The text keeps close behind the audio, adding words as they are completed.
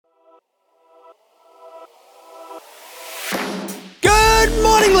Good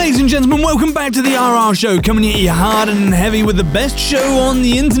morning, ladies and gentlemen. Welcome back to the RR Show, coming at you hard and heavy with the best show on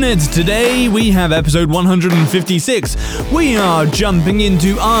the internet. Today, we have episode 156. We are jumping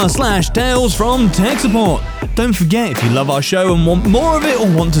into r/tales from tech support. Don't forget, if you love our show and want more of it or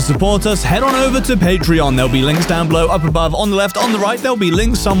want to support us, head on over to Patreon. There'll be links down below, up above, on the left, on the right. There'll be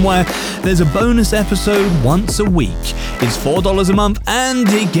links somewhere. There's a bonus episode once a week. It's $4 a month, and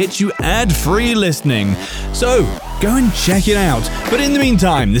it gets you ad-free listening. So, go and check it out. But in the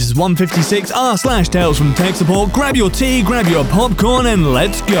meantime, this is 156 r/tales from tech support. Grab your tea, grab your popcorn, and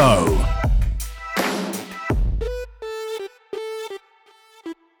let's go.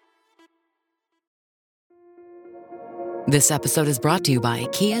 This episode is brought to you by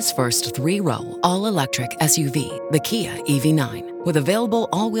Kia's first 3-row, all-electric SUV, the Kia EV9, with available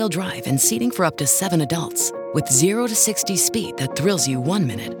all-wheel drive and seating for up to 7 adults, with 0 to 60 speed that thrills you 1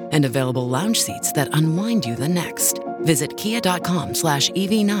 minute, and available lounge seats that unwind you the next. Visit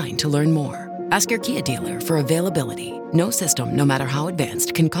kia.com/EV9 to learn more. Ask your Kia dealer for availability. No system, no matter how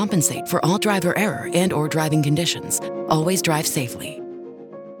advanced, can compensate for all driver error and or driving conditions. Always drive safely.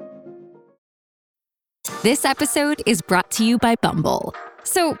 This episode is brought to you by Bumble.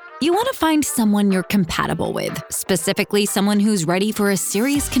 So, you want to find someone you're compatible with, specifically someone who's ready for a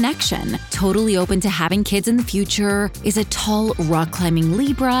serious connection, totally open to having kids in the future, is a tall, rock-climbing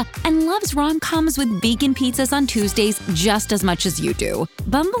Libra, and loves rom-coms with vegan pizzas on Tuesdays just as much as you do.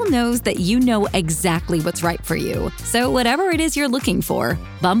 Bumble knows that you know exactly what's right for you. So whatever it is you're looking for,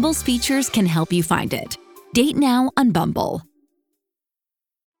 Bumble's features can help you find it. Date now on Bumble.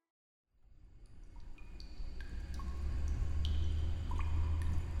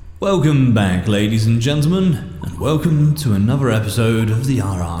 Welcome back, ladies and gentlemen, and welcome to another episode of the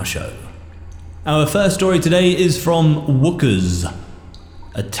RR Show. Our first story today is from Wookers,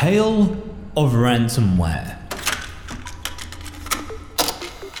 A Tale of Ransomware.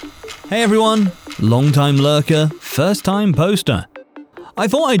 Hey everyone, long-time lurker, first-time poster. I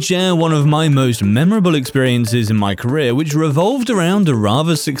thought I'd share one of my most memorable experiences in my career, which revolved around a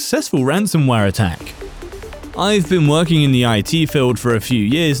rather successful ransomware attack. I've been working in the IT field for a few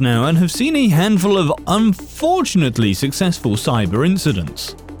years now and have seen a handful of unfortunately successful cyber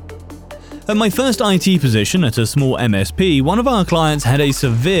incidents. At my first IT position at a small MSP, one of our clients had a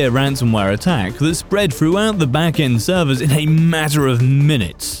severe ransomware attack that spread throughout the back-end servers in a matter of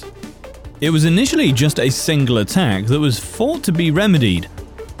minutes. It was initially just a single attack that was thought to be remedied,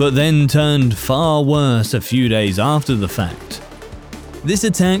 but then turned far worse a few days after the fact. This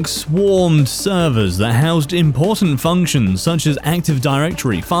attack swarmed servers that housed important functions such as Active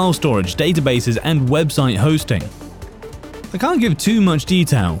Directory, file storage, databases, and website hosting. I can't give too much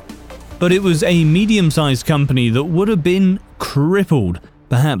detail, but it was a medium-sized company that would have been crippled,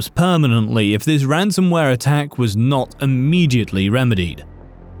 perhaps permanently, if this ransomware attack was not immediately remedied.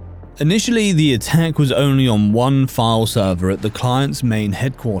 Initially, the attack was only on one file server at the client's main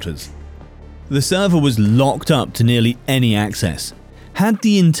headquarters. The server was locked up to nearly any access, had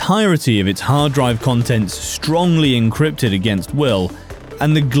the entirety of its hard drive contents strongly encrypted against will,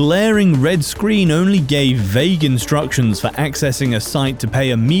 and the glaring red screen only gave vague instructions for accessing a site to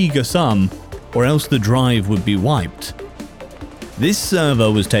pay a meager sum, or else the drive would be wiped. This server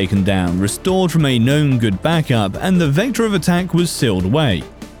was taken down, restored from a known good backup, and the vector of attack was sealed away.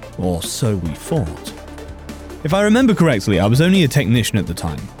 Or so we thought. If I remember correctly, I was only a technician at the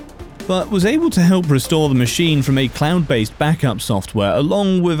time, but was able to help restore the machine from a cloud-based backup software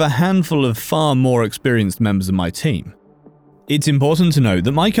along with a handful of far more experienced members of my team. It's important to note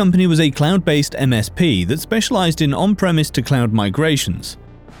that my company was a cloud-based MSP that specialized in on-premise to cloud migrations,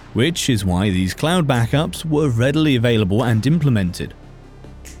 which is why these cloud backups were readily available and implemented.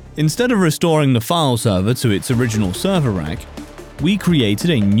 Instead of restoring the file server to its original server rack, we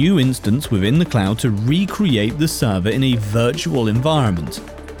created a new instance within the cloud to recreate the server in a virtual environment,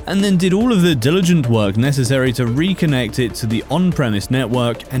 and then did all of the diligent work necessary to reconnect it to the on-premise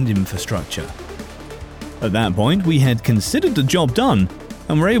network and infrastructure. At that point, we had considered the job done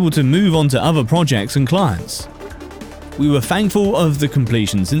and were able to move on to other projects and clients. We were thankful of the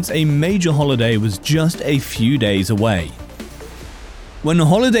completion since a major holiday was just a few days away. When the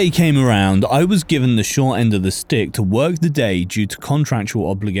holiday came around, I was given the short end of the stick to work the day due to contractual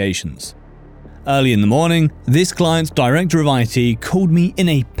obligations. Early in the morning, this client's director of IT called me in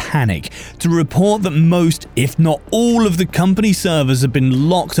a panic to report that most, if not all, of the company servers had been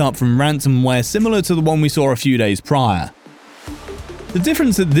locked up from ransomware similar to the one we saw a few days prior. The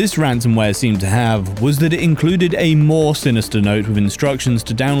difference that this ransomware seemed to have was that it included a more sinister note with instructions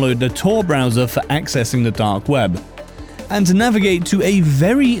to download the Tor browser for accessing the dark web, and to navigate to a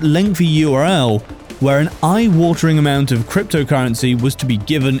very lengthy URL where an eye-watering amount of cryptocurrency was to be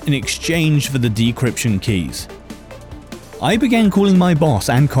given in exchange for the decryption keys. I began calling my boss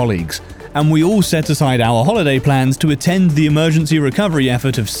and colleagues, and we all set aside our holiday plans to attend the emergency recovery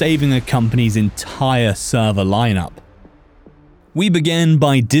effort of saving a company's entire server lineup. We began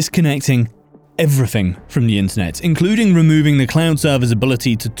by disconnecting everything from the internet, including removing the cloud server's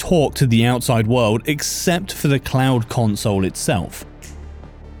ability to talk to the outside world except for the cloud console itself.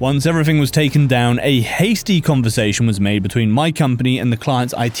 Once everything was taken down, a hasty conversation was made between my company and the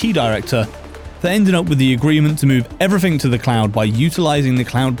client's IT director that ended up with the agreement to move everything to the cloud by utilizing the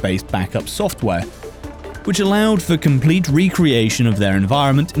cloud-based backup software, which allowed for complete recreation of their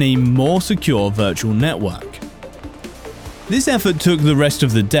environment in a more secure virtual network. This effort took the rest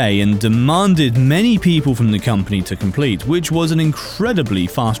of the day and demanded many people from the company to complete, which was an incredibly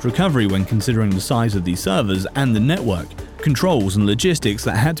fast recovery when considering the size of these servers and the network, controls and logistics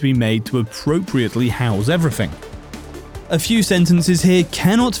that had to be made to appropriately house everything. A few sentences here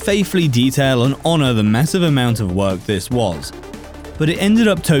cannot faithfully detail and honor the massive amount of work this was, but it ended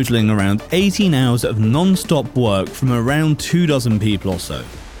up totaling around 18 hours of non-stop work from around 24 people or so.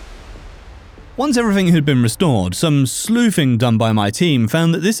 Once everything had been restored, some sleuthing done by my team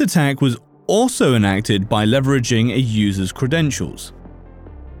found that this attack was also enacted by leveraging a user's credentials.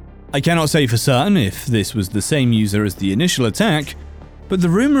 I cannot say for certain if this was the same user as the initial attack, but the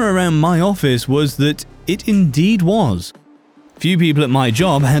rumor around my office was that it indeed was. Few people at my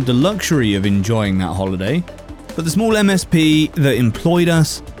job had the luxury of enjoying that holiday, but the small MSP that employed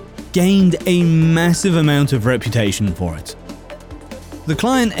us gained a massive amount of reputation for it. The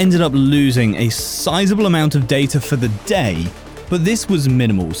client ended up losing a sizable amount of data for the day, but this was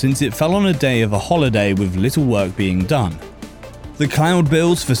minimal since it fell on a day of a holiday with little work being done. The cloud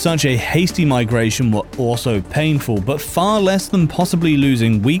bills for such a hasty migration were also painful, but far less than possibly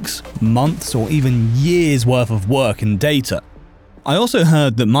losing weeks, months, or even years worth of work and data. I also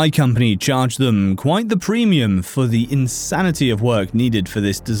heard that my company charged them quite the premium for the insanity of work needed for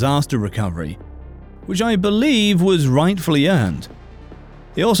this disaster recovery, which I believe was rightfully earned.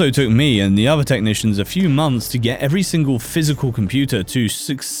 It also took me and the other technicians a few months to get every single physical computer to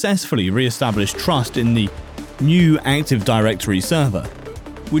successfully re-establish trust in the new Active Directory server,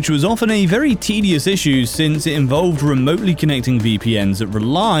 which was often a very tedious issue since it involved remotely connecting VPNs that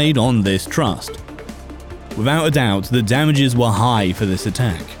relied on this trust. Without a doubt, the damages were high for this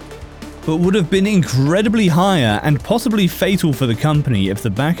attack, but would have been incredibly higher and possibly fatal for the company if the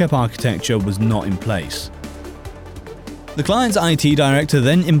backup architecture was not in place. The client's IT director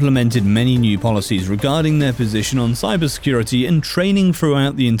then implemented many new policies regarding their position on cybersecurity and training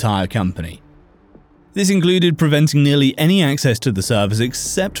throughout the entire company. This included preventing nearly any access to the servers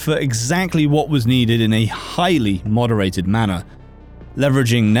except for exactly what was needed in a highly moderated manner,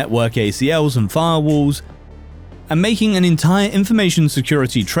 leveraging network ACLs and firewalls, and making an entire information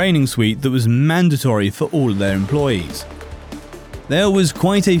security training suite that was mandatory for all of their employees. There was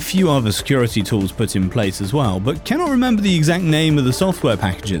quite a few other security tools put in place as well, but cannot remember the exact name of the software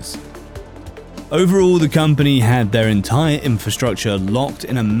packages. Overall, the company had their entire infrastructure locked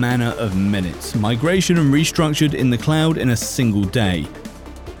in a matter of minutes, migration and restructured in the cloud in a single day,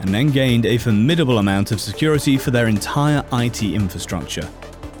 and then gained a formidable amount of security for their entire IT infrastructure,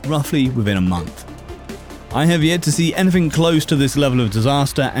 roughly within a month. I have yet to see anything close to this level of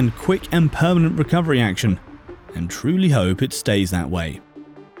disaster and quick and permanent recovery action, and truly hope it stays that way.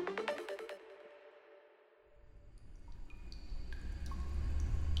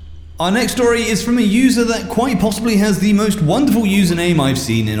 Our next story is from a user that quite possibly has the most wonderful username I've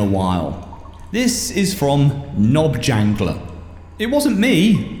seen in a while. This is from Knobjangler. It wasn't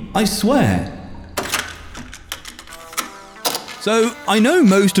me, I swear. So, I know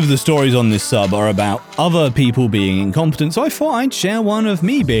most of the stories on this sub are about other people being incompetent, so I thought I'd share one of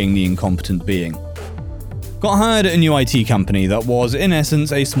me being the incompetent being. Got hired at a new IT company that was, in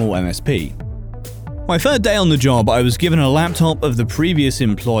essence, a small MSP. My third day on the job, I was given a laptop of the previous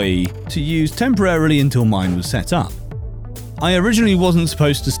employee to use temporarily until mine was set up. I originally wasn't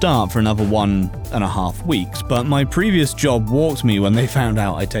supposed to start for another 1.5 weeks, but my previous job walked me when they found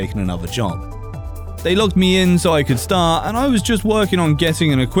out I'd taken another job. They logged me in so I could start, and I was just working on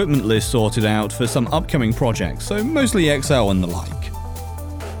getting an equipment list sorted out for some upcoming projects, so mostly Excel and the like.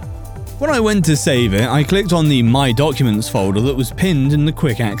 When I went to save it, I clicked on the My Documents folder that was pinned in the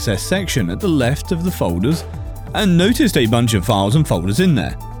Quick Access section at the left of the folders, and noticed a bunch of files and folders in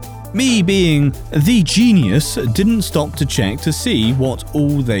there. Me, being the genius, didn't stop to check to see what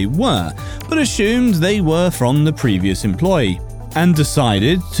all they were, but assumed they were from the previous employee, and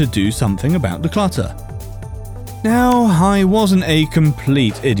decided to do something about the clutter. Now, I wasn't a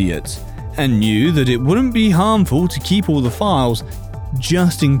complete idiot, and knew that it wouldn't be harmful to keep all the files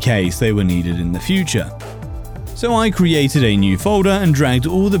just in case they were needed in the future. So I created a new folder and dragged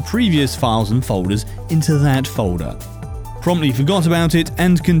all the previous files and folders into that folder. Promptly forgot about it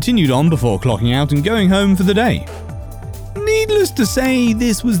and continued on before clocking out and going home for the day. Needless to say,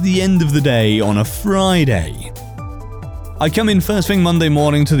 this was the end of the day on a Friday. I come in first thing Monday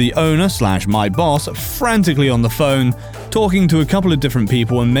morning to the owner/my boss, frantically on the phone, talking to a couple of different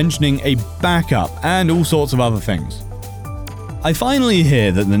people and mentioning a backup and all sorts of other things. I finally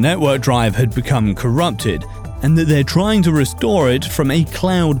hear that the network drive had become corrupted and that they're trying to restore it from a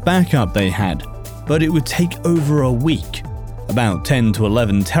cloud backup they had, but it would take over a week, about 10 to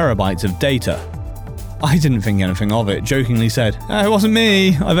 11 terabytes of data. I didn't think anything of it, jokingly said, "It wasn't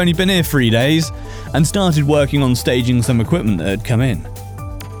me, I've only been here 3 days," and started working on staging some equipment that had come in.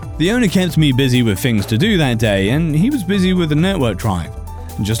 The owner kept me busy with things to do that day, and he was busy with the network drive.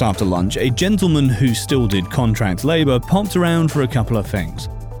 And just after lunch, a gentleman who still did contract labor popped around for a couple of things.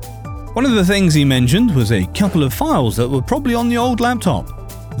 One of the things he mentioned was a couple of files that were probably on the old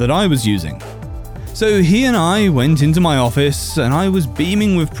laptop that I was using. So he and I went into my office, and I was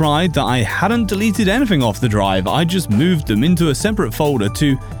beaming with pride that I hadn't deleted anything off the drive, I just moved them into a separate folder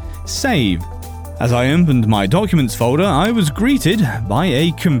to save. As I opened my documents folder, I was greeted by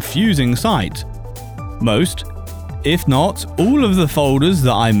a confusing sight. Most, if not all of the folders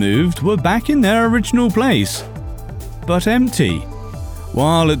that I moved were back in their original place, but empty,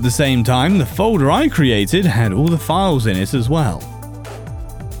 while at the same time the folder I created had all the files in it as well.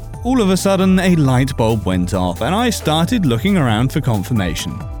 All of a sudden, a light bulb went off and I started looking around for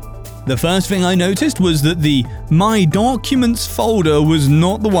confirmation. The first thing I noticed was that the My Documents folder was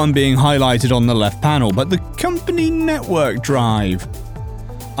not the one being highlighted on the left panel, but the company network drive.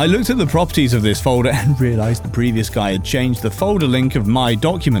 I looked at the properties of this folder and realized the previous guy had changed the folder link of My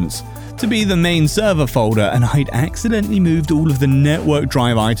Documents to be the main server folder, and I'd accidentally moved all of the network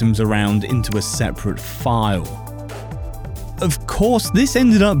drive items around into a separate file. Of course, this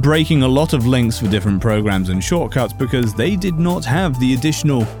ended up breaking a lot of links for different programs and shortcuts because they did not have the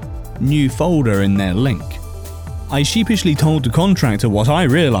additional new folder in their link. I sheepishly told the contractor what I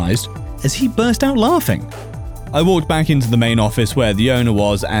realized as he burst out laughing. I walked back into the main office where the owner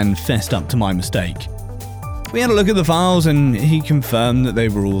was and fessed up to my mistake. We had a look at the files and he confirmed that they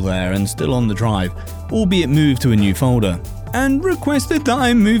were all there and still on the drive, albeit moved to a new folder, and requested that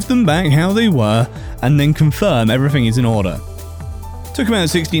I move them back how they were and then confirm everything is in order. Took about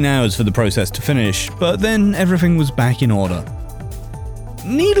 16 hours for the process to finish, but then everything was back in order.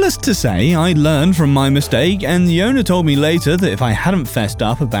 Needless to say, I learned from my mistake, and the owner told me later that if I hadn't fessed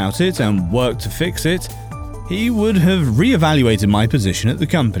up about it and worked to fix it, he would have re-evaluated my position at the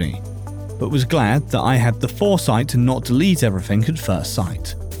company, but was glad that I had the foresight to not delete everything at first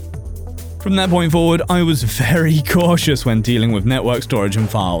sight. From that point forward, I was very cautious when dealing with network storage and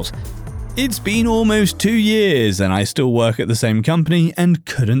files. It's been almost 2 years and I still work at the same company and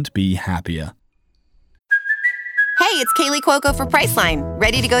couldn't be happier. Hey, it's Kaylee Cuoco for Priceline.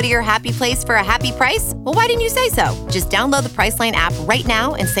 Ready to go to your happy place for a happy price? Well, why didn't you say so? Just download the Priceline app right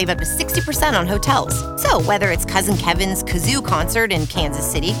now and save up to 60% on hotels. So whether it's Cousin Kevin's Kazoo Concert in Kansas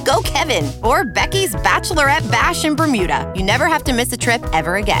City, go Kevin, or Becky's Bachelorette Bash in Bermuda, you never have to miss a trip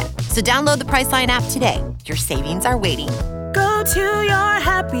ever again. So download the Priceline app today. Your savings are waiting. Go to your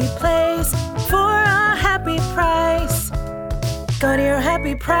happy place for a happy price. Go to your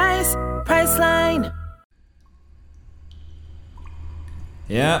happy price, Priceline.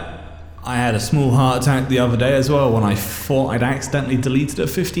 Yeah, I had a small heart attack the other day as well when I thought I'd accidentally deleted a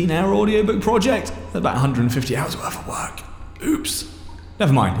 15-hour audiobook project. About 150 hours worth of work. Oops.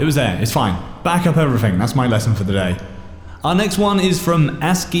 Never mind, it was there, it's fine. Back up everything, that's my lesson for the day. Our next one is from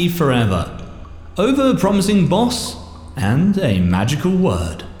ASCII Forever. Over-promising boss and a magical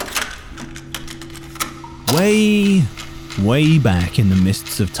word. Way back in the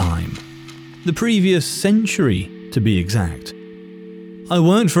mists of time. The previous century, to be exact. I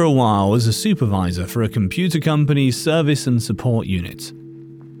worked for a while as a supervisor for a computer company's service and support unit.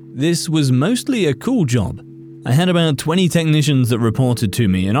 This was mostly a cool job. I had about 20 technicians that reported to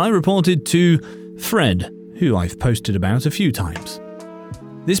me, and I reported to Fred, who I've posted about a few times.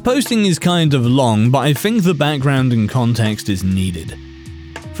 This posting is kind of long, but I think the background and context is needed.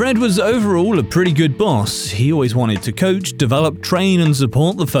 Fred was overall a pretty good boss. He always wanted to coach, develop, train, and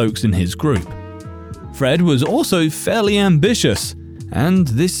support the folks in his group. Fred was also fairly ambitious, and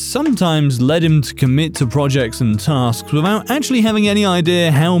this sometimes led him to commit to projects and tasks without actually having any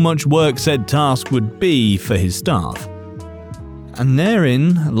idea how much work said task would be for his staff. And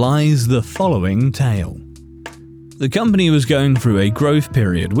therein lies the following tale. The company was going through a growth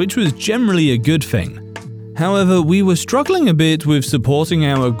period, which was generally a good thing. However, we were struggling a bit with supporting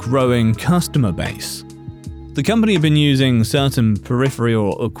our growing customer base. The company had been using certain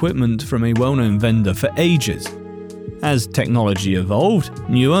peripheral equipment from a well-known vendor for ages. As technology evolved,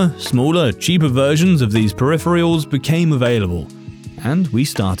 newer, smaller, cheaper versions of these peripherals became available, and we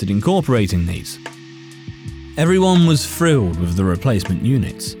started incorporating these. Everyone was thrilled with the replacement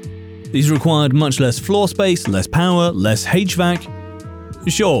units. These required much less floor space, less power, less HVAC.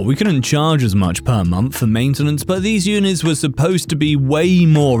 Sure, we couldn't charge as much per month for maintenance, but these units were supposed to be way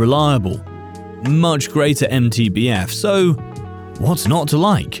more reliable. Much greater MTBF, so what's not to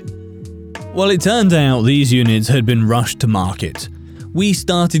like? Well, it turned out these units had been rushed to market. We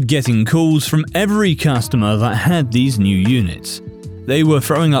started getting calls from every customer that had these new units. They were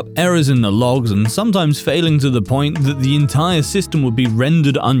throwing up errors in the logs and sometimes failing to the point that the entire system would be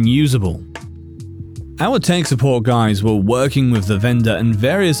rendered unusable. Our tech support guys were working with the vendor and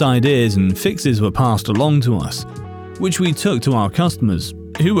various ideas and fixes were passed along to us, which we took to our customers,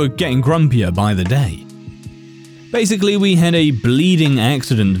 who were getting grumpier by the day. Basically, we had a bleeding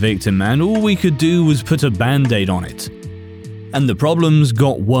accident victim and all we could do was put a band-aid on it. And the problems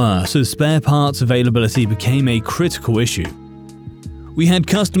got worse as spare parts availability became a critical issue. We had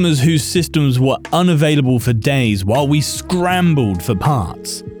customers whose systems were unavailable for days while we scrambled for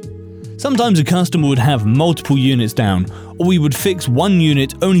parts. Sometimes a customer would have multiple units down, or we would fix one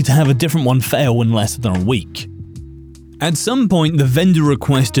unit only to have a different one fail in less than a week. At some point, the vendor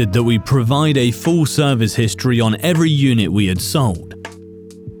requested that we provide a full service history on every unit we had sold.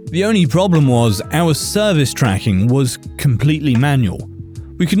 The only problem was our service tracking was completely manual.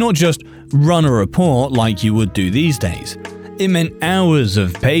 We could not just run a report like you would do these days. It meant hours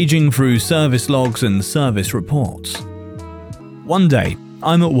of paging through service logs and service reports. One day,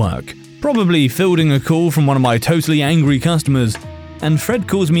 I'm at work, probably fielding a call from one of my totally angry customers, and Fred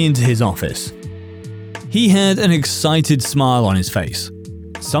calls me into his office. He had an excited smile on his face.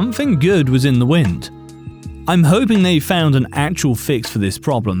 Something good was in the wind. I'm hoping they found an actual fix for this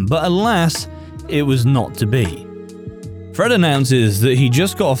problem, but alas, it was not to be. Fred announces that he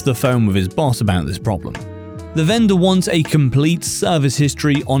just got off the phone with his boss about this problem. The vendor wants a complete service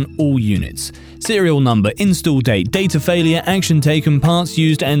history on all units. Serial number, install date, data failure, action taken, parts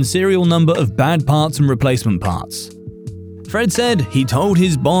used, and serial number of bad parts and replacement parts. Fred said he told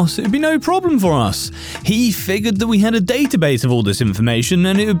his boss it would be no problem for us. He figured that we had a database of all this information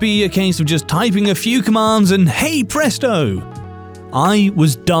and it would be a case of just typing a few commands and hey presto! I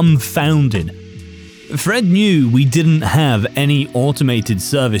was dumbfounded. Fred knew we didn't have any automated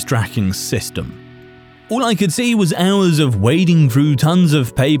service tracking system. All I could see was hours of wading through tons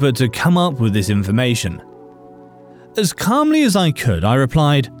of paper to come up with this information. As calmly as I could, I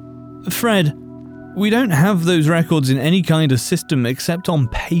replied, "Fred, we don't have those records in any kind of system except on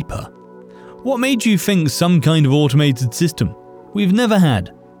paper. What made you think some kind of automated system? We've never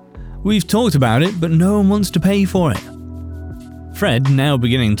had. We've talked about it, but no one wants to pay for it." Fred, now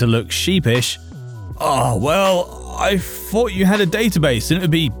beginning to look sheepish, "Oh, well, I thought you had a database and it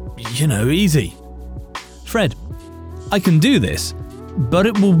would be, easy." "Fred, I can do this, but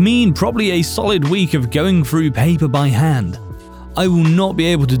it will mean probably a solid week of going through paper by hand. I will not be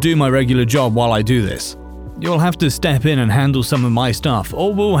able to do my regular job while I do this. You'll have to step in and handle some of my stuff,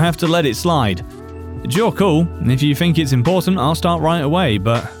 or we'll have to let it slide. It's your call, and if you think it's important, I'll start right away,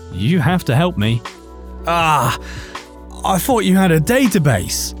 but you have to help me." "I thought you had a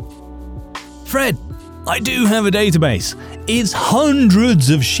database." "Fred, I do have a database. It's hundreds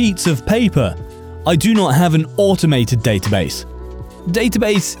of sheets of paper. I do not have an automated database.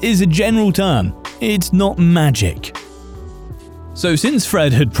 Database is a general term. It's not magic." So since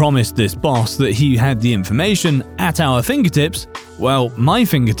Fred had promised this boss that he had the information at our fingertips, well, my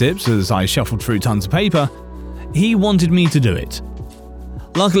fingertips as I shuffled through tons of paper, he wanted me to do it.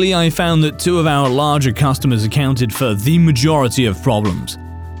 Luckily, I found that 2 of our larger customers accounted for the majority of problems.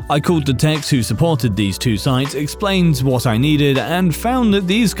 I called the techs who supported these 2 sites, explained what I needed, and found that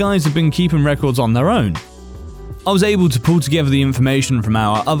these guys had been keeping records on their own. I was able to pull together the information from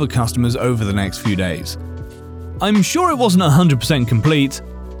our other customers over the next few days. I'm sure it wasn't 100% complete,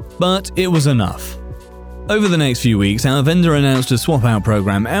 but it was enough. Over the next few weeks, our vendor announced a swap-out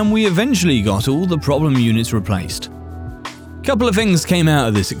program, and we eventually got all the problem units replaced. A couple of things came out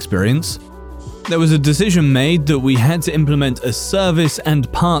of this experience. There was a decision made that we had to implement a service and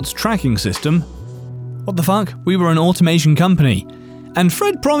parts tracking system. What the fuck? We were an automation company. And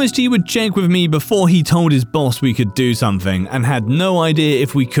Fred promised he would check with me before he told his boss we could do something and had no idea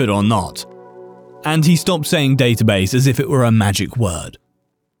if we could or not. And he stopped saying database as if it were a magic word.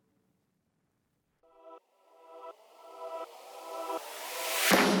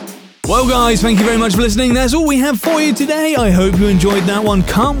 Well, guys, thank you very much for listening. That's all we have for you today. I hope you enjoyed that one.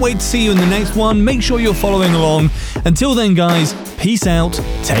 Can't wait to see you in the next one. Make sure you're following along. Until then, guys, peace out.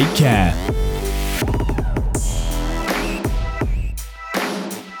 Take care.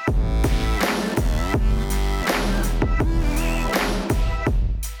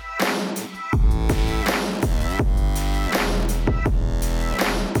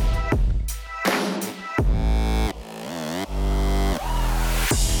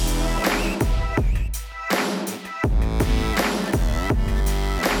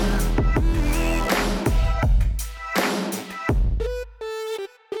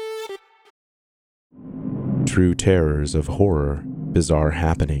 True terrors of horror, bizarre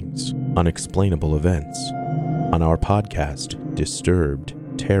happenings, unexplainable events. On our podcast, Disturbed,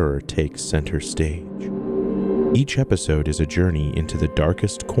 terror takes center stage. Each episode is a journey into the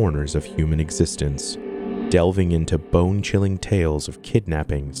darkest corners of human existence, delving into bone-chilling tales of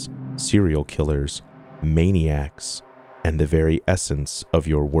kidnappings, serial killers, maniacs, and the very essence of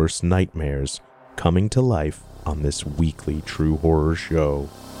your worst nightmares coming to life on this weekly true horror show.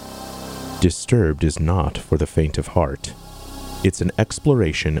 Disturbed is not for the faint of heart. It's an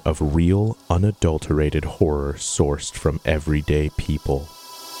exploration of real, unadulterated horror sourced from everyday people.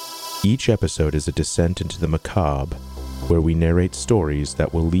 Each episode is a descent into the macabre, where we narrate stories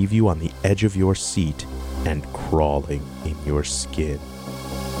that will leave you on the edge of your seat and crawling in your skin.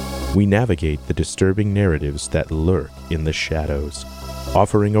 We navigate the disturbing narratives that lurk in the shadows,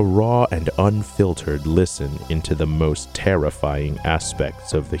 offering a raw and unfiltered listen into the most terrifying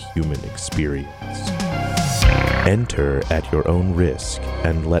aspects of the human experience. Enter at your own risk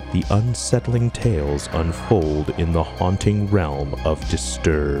and let the unsettling tales unfold in the haunting realm of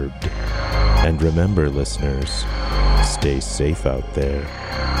Disturbed. And remember, listeners, stay safe out there.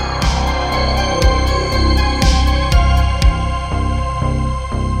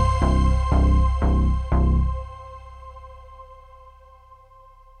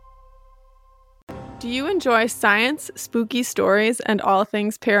 Do you enjoy science, spooky stories, and all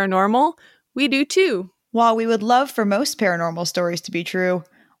things paranormal? We do too. While we would love for most paranormal stories to be true,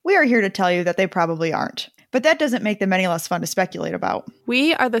 we are here to tell you that they probably aren't. But that doesn't make them any less fun to speculate about.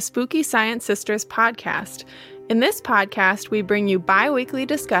 We are the Spooky Science Sisters podcast. In this podcast, we bring you bi-weekly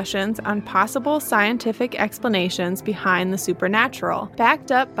discussions on possible scientific explanations behind the supernatural.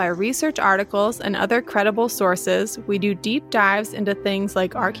 Backed up by research articles and other credible sources, we do deep dives into things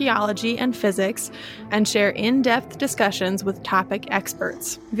like archaeology and physics and share in-depth discussions with topic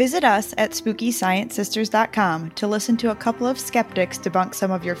experts. Visit us at SpookyScienceSisters.com to listen to a couple of skeptics debunk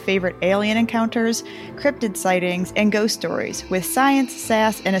some of your favorite alien encounters, cryptid sightings, and ghost stories with science,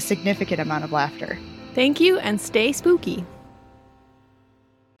 sass, and a significant amount of laughter. Thank you, and stay spooky.